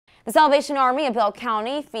The Salvation Army of Bell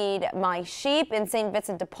County, Feed My Sheep, and St.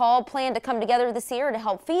 Vincent de Paul plan to come together this year to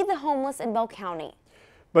help feed the homeless in Bell County.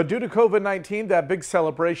 But due to COVID-19, that big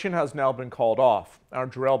celebration has now been called off. Our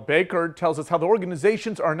Jarrell Baker tells us how the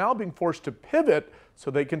organizations are now being forced to pivot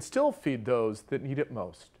so they can still feed those that need it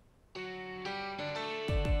most.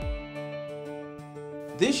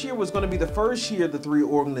 This year was going to be the first year the three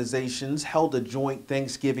organizations held a joint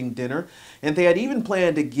Thanksgiving dinner, and they had even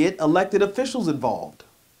planned to get elected officials involved.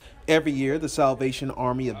 Every year, the Salvation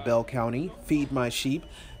Army of Bell County, Feed My Sheep,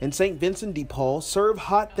 and St. Vincent de Paul serve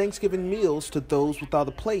hot Thanksgiving meals to those without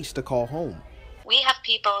a place to call home. We have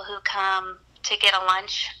people who come to get a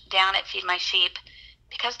lunch down at Feed My Sheep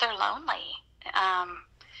because they're lonely,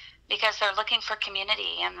 because they're looking for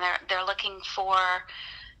community, and they're looking for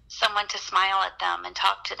someone to smile at them and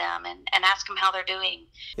talk to them and ask them how they're doing.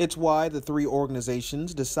 It's why the three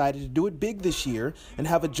organizations decided to do it big this year and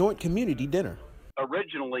have a joint community dinner.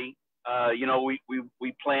 Originally,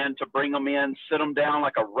 we planned to bring them in, sit them down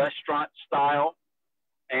like a restaurant style,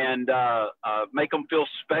 and make them feel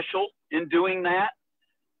special in doing that.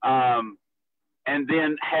 And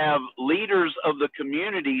then have leaders of the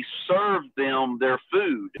community serve them their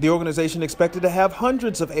food. The organization expected to have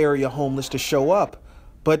hundreds of area homeless to show up,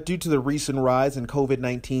 but due to the recent rise in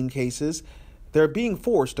COVID-19 cases, they're being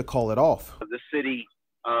forced to call it off. The city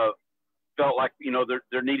felt like,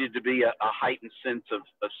 there needed to be a heightened sense of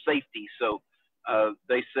safety. So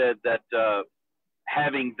they said that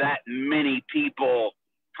having that many people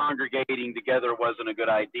congregating together wasn't a good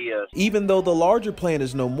idea. Even though the larger plan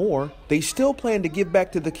is no more, they still plan to give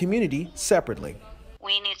back to the community separately.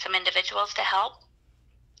 We need some individuals to help,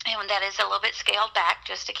 and that is a little bit scaled back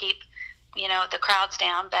just to keep the crowds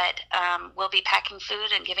down, but we'll be packing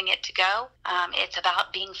food and giving it to go. It's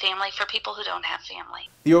about being family for people who don't have family.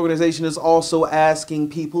 The organization is also asking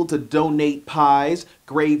people to donate pies,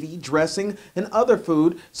 gravy, dressing, and other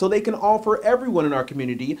food so they can offer everyone in our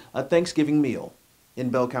community a Thanksgiving meal. In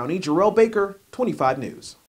Bell County, Jarrell Baker, 25 News.